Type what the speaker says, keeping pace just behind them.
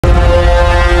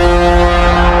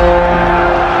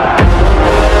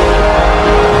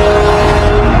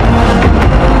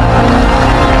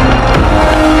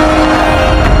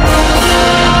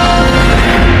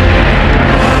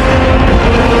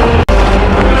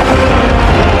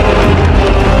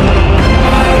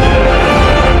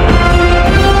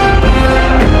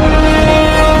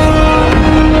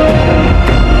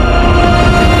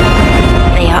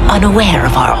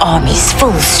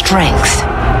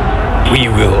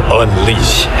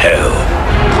Unleash hell.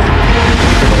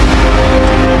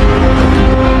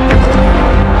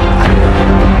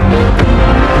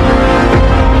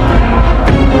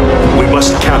 We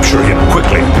must capture him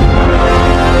quickly.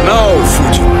 Now,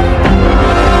 Fujin.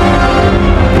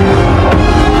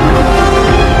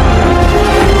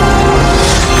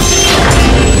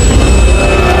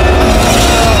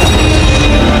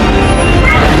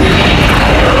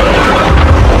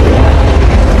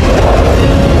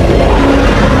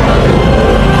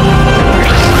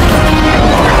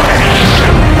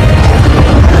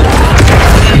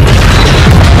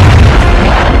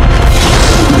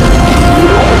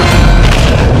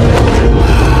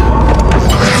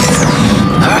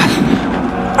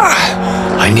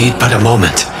 I need but a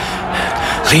moment.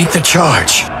 Lead the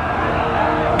charge.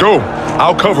 Go.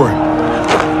 I'll cover him.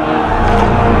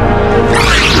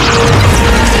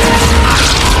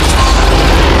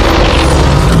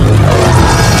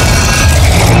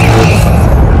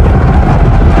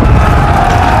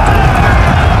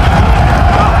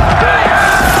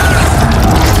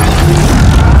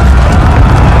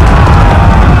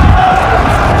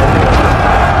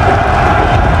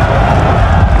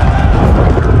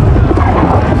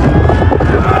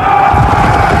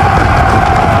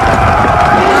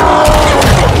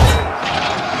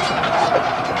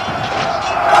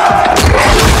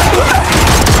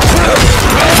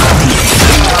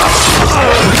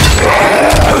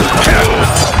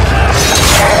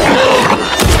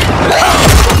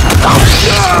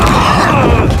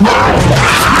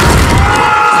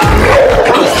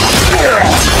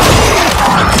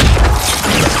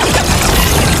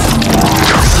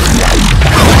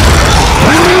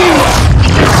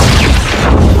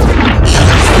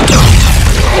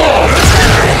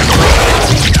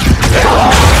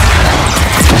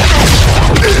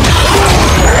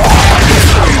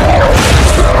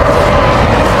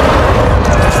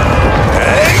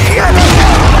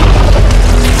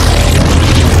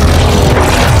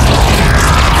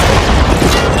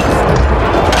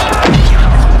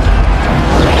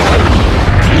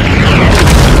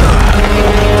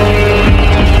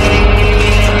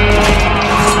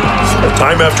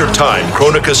 Time after time,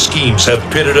 Kronika's schemes have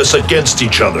pitted us against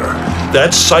each other.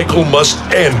 That cycle must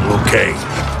end, Liu Kang.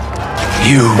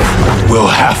 You will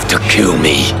have to kill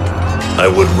me. I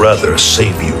would rather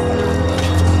save you.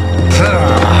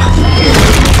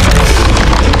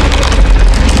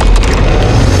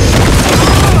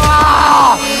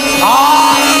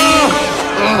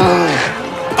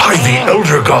 By the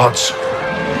Elder Gods!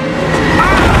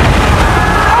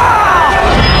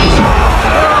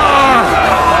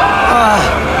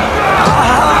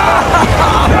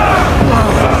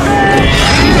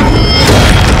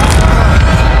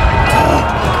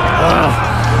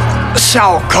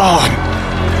 Shao Kahn!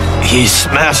 He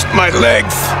smashed my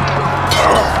legs!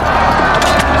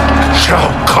 Shao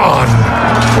Kahn!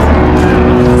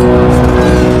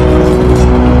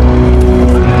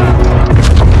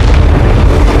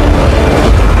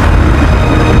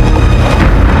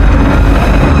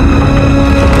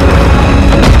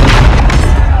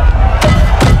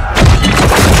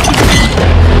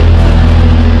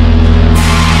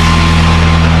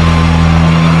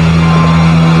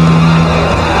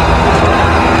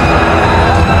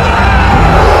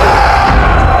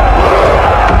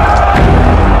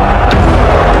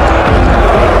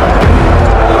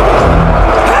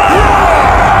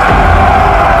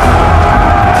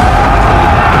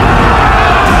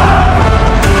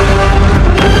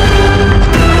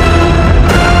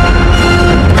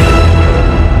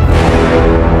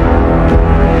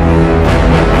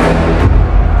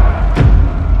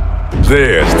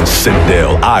 There's the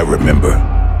citadel I remember.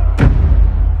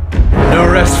 No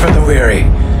rest for the weary.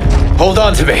 Hold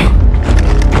on to me.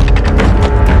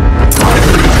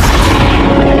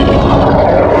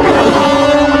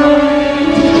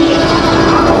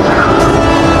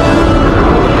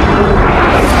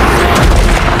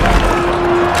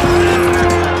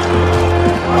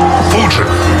 Fujin,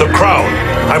 the crown.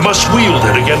 I must wield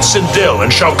it against Sindel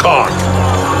and Shao Kahn.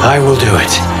 I will do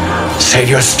it. Save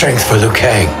your strength for Liu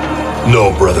Kang.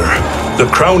 No, brother. The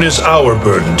crown is our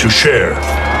burden to share.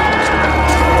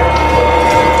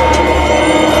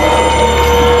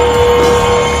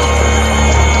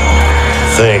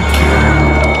 Thank you.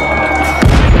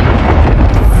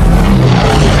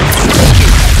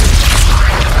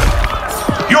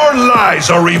 Your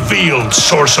lies are revealed,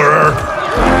 sorcerer.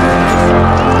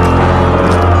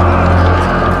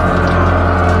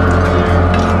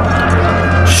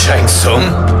 Shang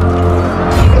Tsung?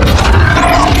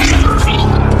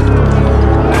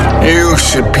 You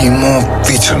should be more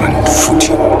vigilant,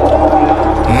 Fujin.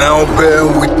 Now bear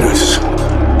witness.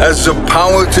 as the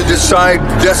power to decide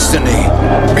destiny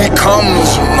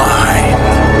becomes mine.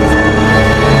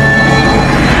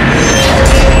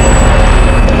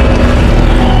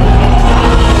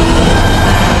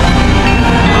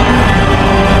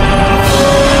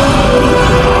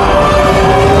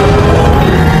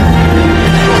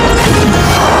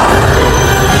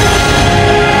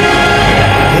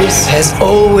 This has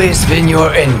always been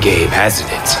your endgame, hasn't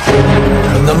it?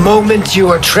 From the moment you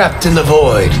are trapped in the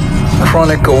void.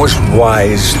 Kronika was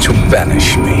wise to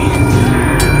banish me.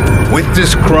 With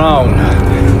this crown,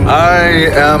 I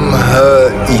am her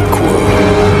equal.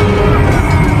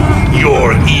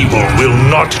 Your evil will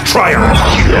not triumph.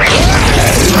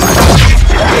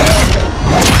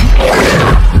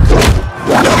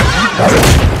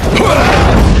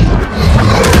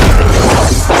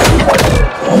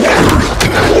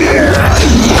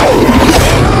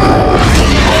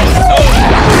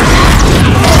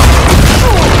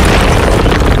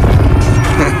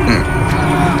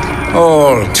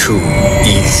 All too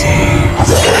easy.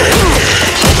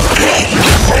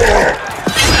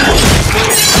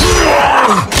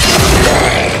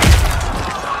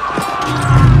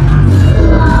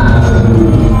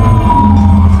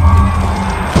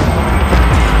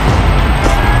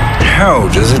 How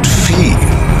does it feel,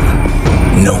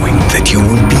 knowing that you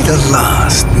will be the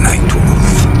last Night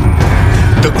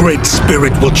Wolf? The Great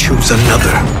Spirit will choose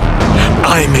another.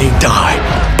 I may die,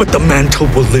 but the mantle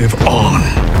will live on.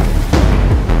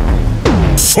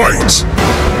 Fight!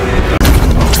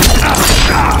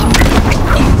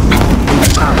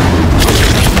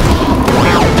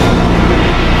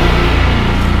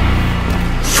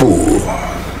 Fool.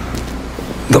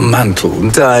 The mantle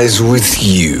dies with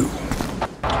you.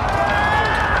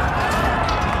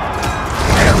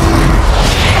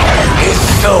 His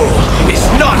soul is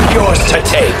not yours to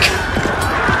take.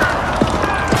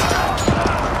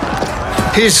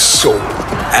 His soul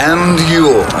and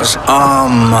yours are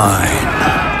mine.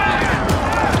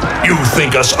 You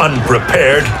think us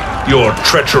unprepared? Your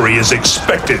treachery is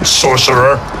expected,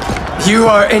 sorcerer. You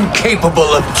are incapable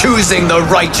of choosing the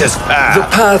righteous path.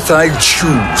 The path I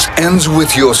choose ends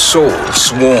with your soul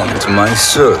sworn to my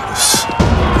service.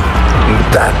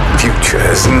 That future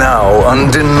is now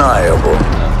undeniable.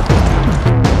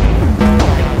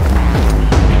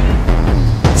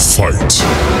 Fight.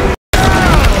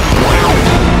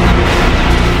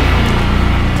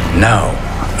 Now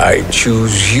I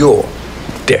choose your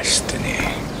destiny.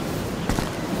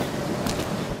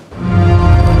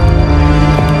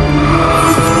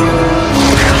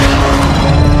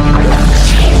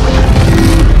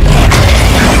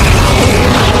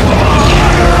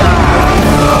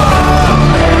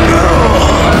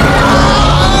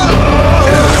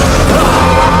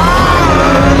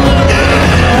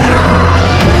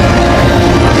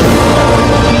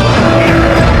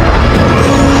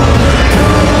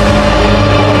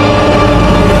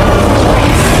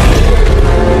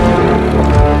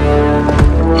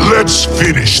 Let's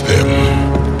finish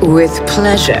them. With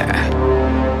pleasure.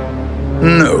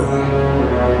 No.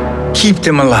 Keep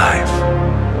them alive.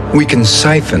 We can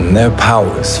siphon their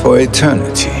powers for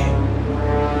eternity.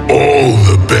 All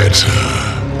the better.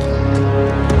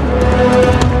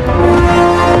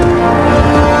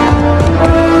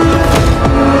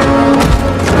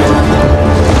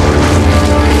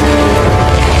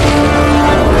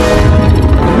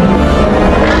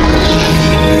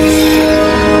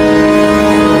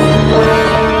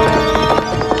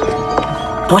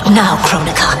 What now,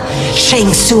 Kronika? SHANG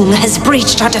TSUNG has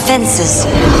breached our defenses.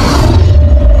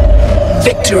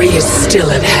 Victory is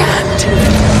still at hand.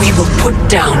 We will put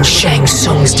down SHANG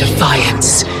TSUNG's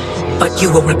defiance, but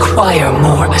you will require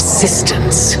more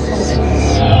assistance.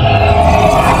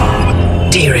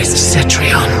 Dearest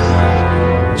Cetrion,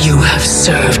 you have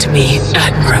served me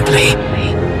admirably.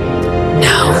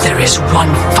 Now there is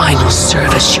one final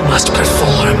service you must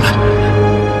perform.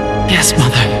 Yes,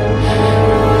 Mother.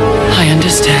 I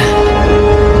understand.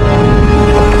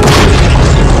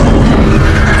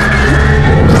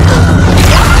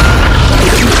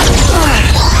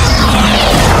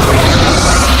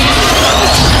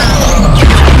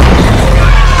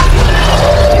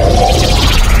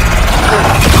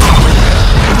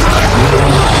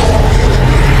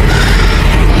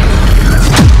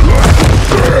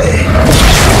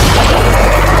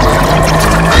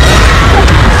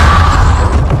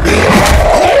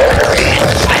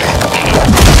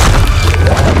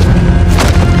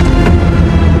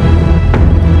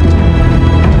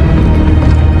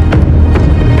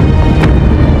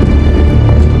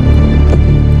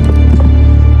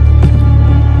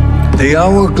 The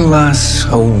hourglass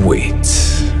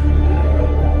awaits.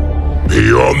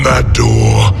 Beyond that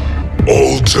door,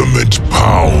 ultimate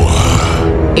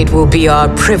power. It will be our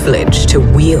privilege to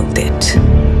wield it.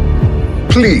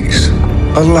 Please,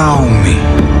 allow me.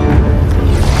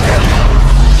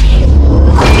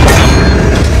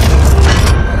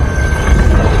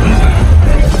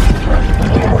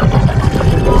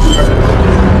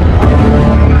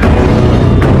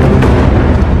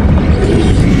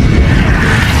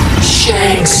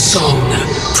 Shang Tsung,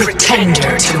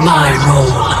 pretender to my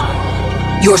role.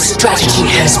 Your strategy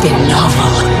has been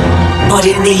novel, but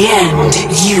in the end,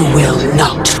 you will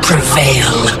not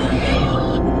prevail.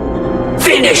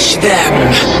 Finish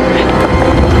them!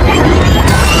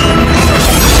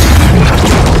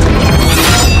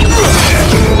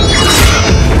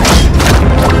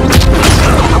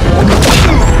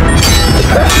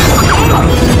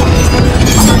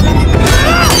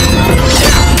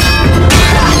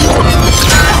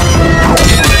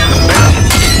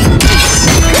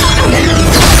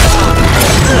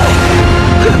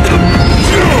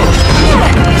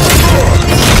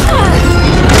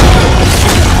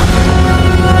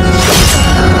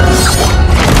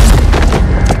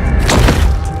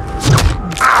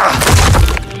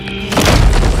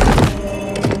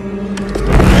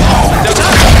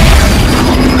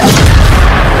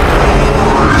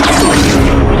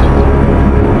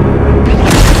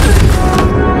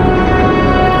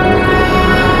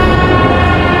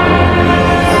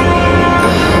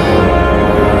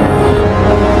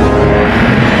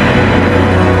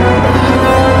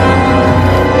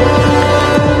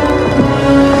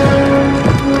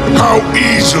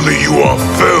 Easily you are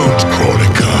felled,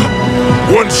 Kronika.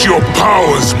 Once your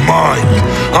power's mine,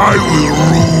 I will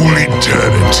rule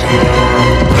eternity.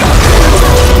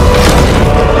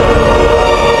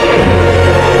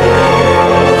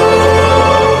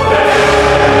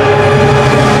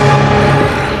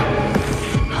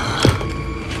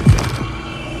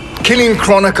 Killing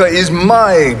Kronika is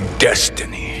my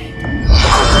destiny.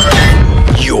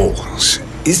 Yours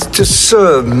is to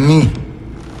serve me,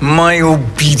 my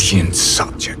obedient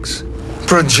subjects,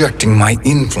 projecting my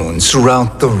influence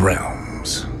throughout the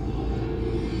realms.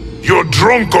 You're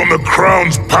drunk on the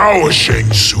crown's power,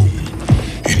 Shang Tsung.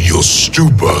 In your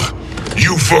stupor,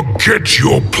 you forget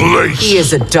your place. He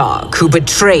is a dog who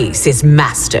betrays his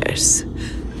masters.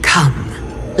 Come,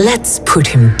 let's put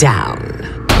him down.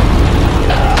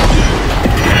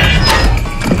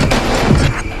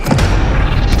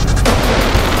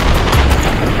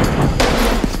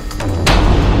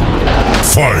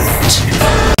 Fight!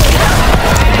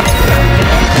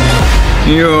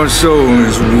 Your soul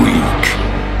is weak.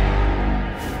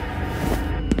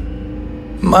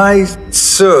 My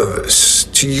service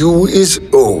to you is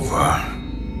over.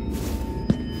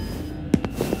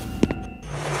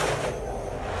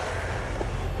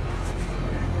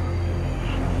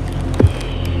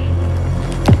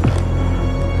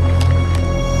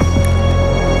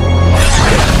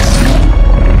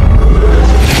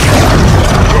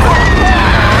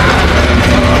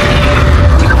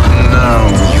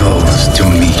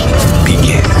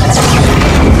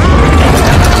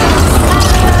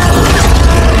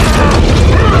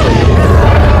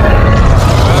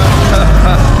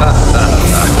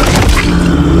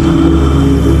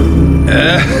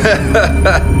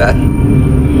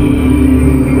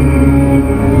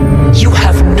 You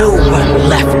have no one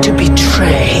left to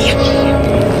betray.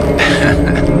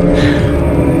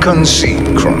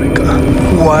 Concede, Kronika,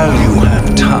 while you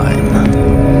have time.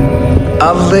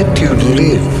 I'll let you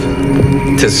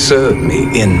live to serve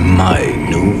me in my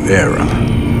new era.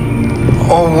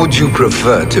 Or would you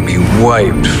prefer to be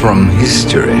wiped from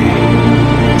history?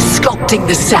 Sculpting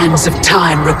the sands of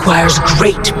time requires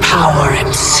great power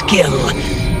and skill.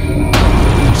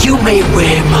 You may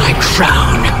wear my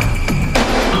crown,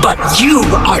 but you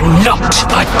are not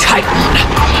a Titan.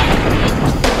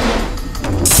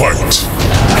 Fight!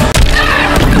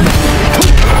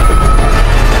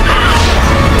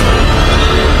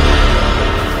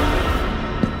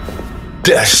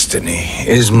 Destiny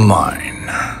is mine.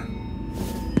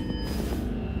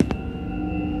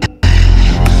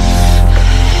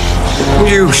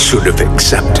 You should have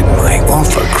accepted my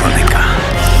offer, Kronika.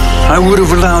 I would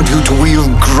have allowed you to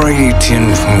wield great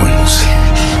influence.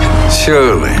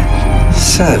 Surely,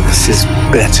 service is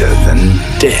better than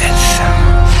death.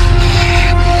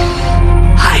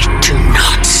 I do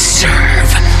not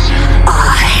serve.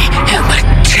 I am a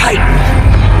Titan.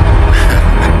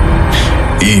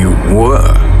 You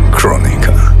were,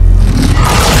 Kronika.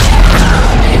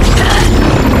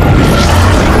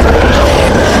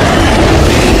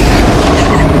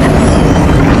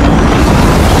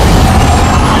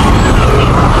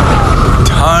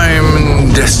 Time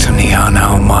and destiny are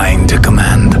now mine to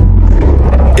command.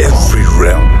 Every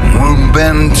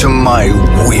bend to my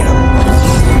will.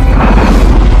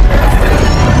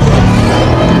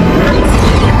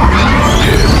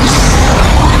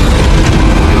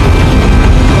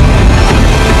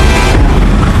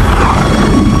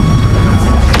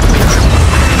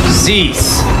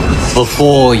 Cease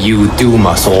before you doom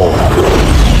us all.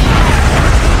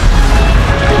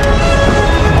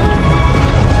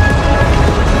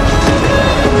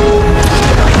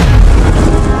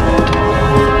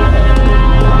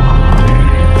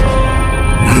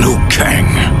 Liu Kang,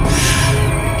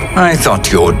 I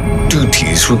thought your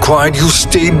duties required you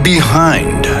stayed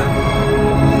behind.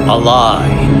 A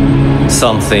lie.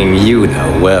 Something you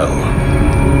know well.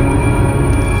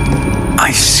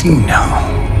 I see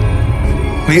now.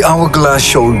 The hourglass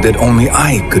showed that only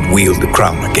I could wield the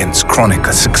crown against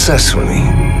Kronika successfully.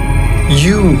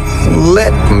 You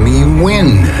let me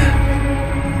win.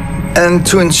 And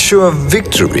to ensure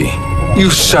victory, you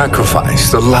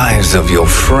sacrificed the lives of your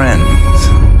friends.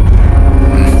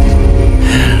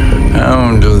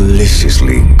 How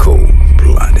deliciously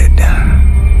cold-blooded.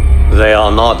 They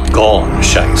are not gone,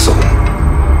 Shang Tsung.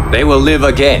 They will live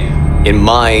again in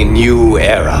my new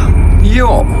era.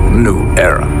 Your new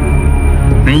era.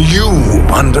 You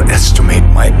underestimate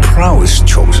my prowess,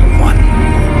 Chosen One.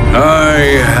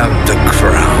 I have the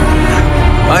crown.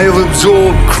 I have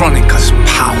absorbed Kronika's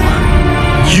power.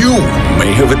 You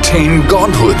may have attained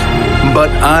godhood, but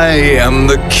I am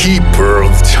the keeper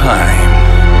of time.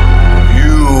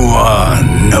 You are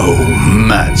no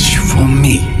match for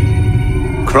me.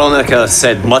 Kronika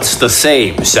said much the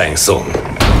same, Shang Tsung.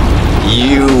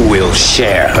 You will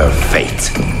share her fate.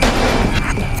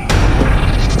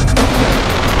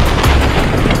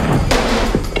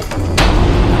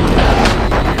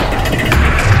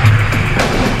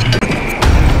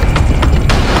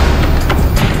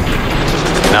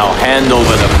 Now hand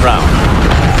over the crown.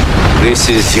 This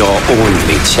is your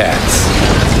only chance.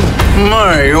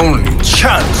 My only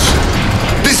chance?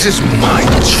 This is my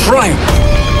triumph,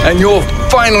 and your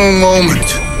final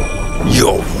moment.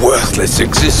 Your worthless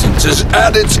existence is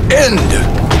at its end.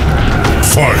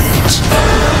 Fight!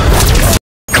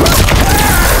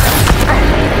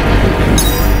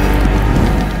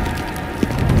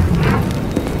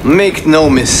 Make no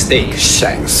mistake,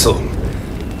 Shang Tsung.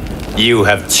 You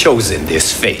have chosen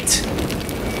this fate.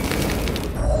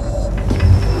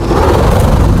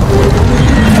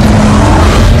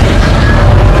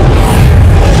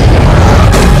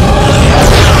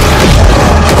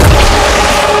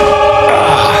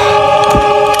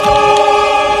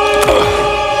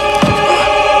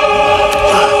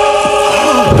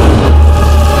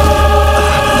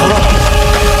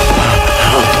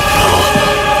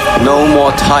 No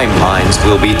more timelines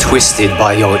will be twisted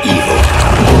by your evil.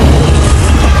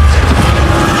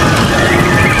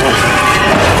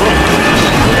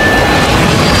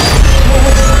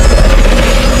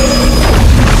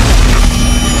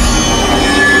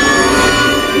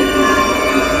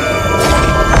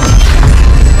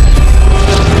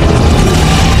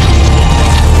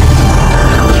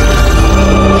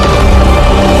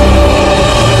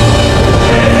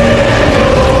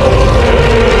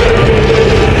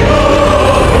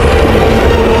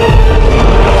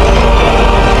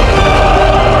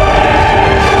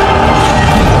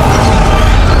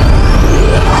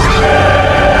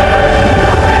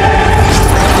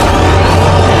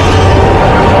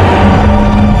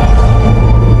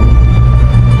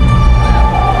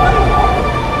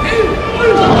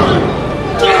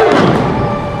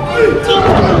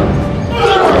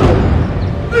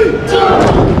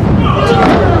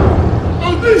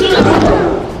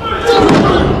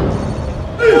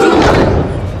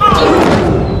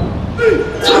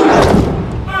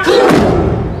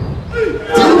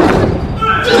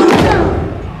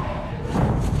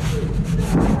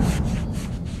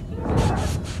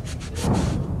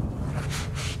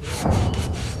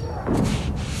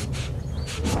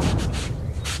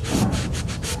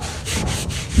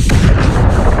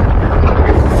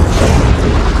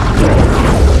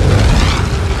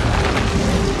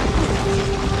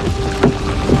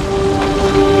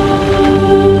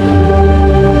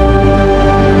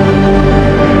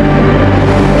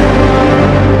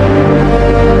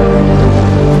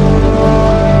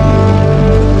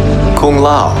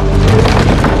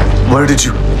 Where did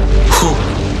you...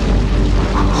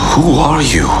 Who are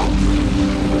you?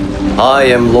 I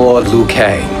am Lord Liu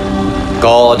Kang,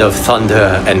 God of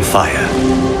Thunder and Fire.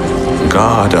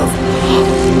 God of...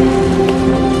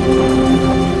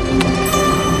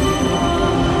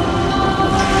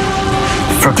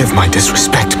 Forgive my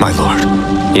disrespect, my lord.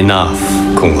 Enough,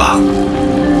 Kung Lao.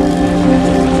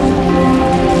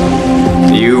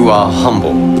 You are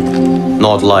humble,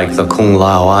 Not like the Kung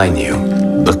Lao I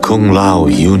knew. The Kung Lao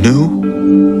you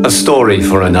knew? A story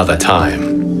for another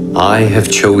time. I have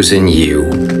chosen you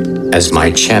as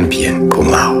my champion, Kung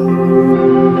Lao.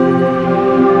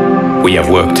 We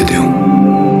have work to do.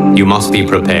 You must be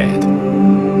prepared.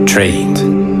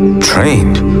 Trained.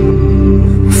 Trained?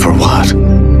 For what?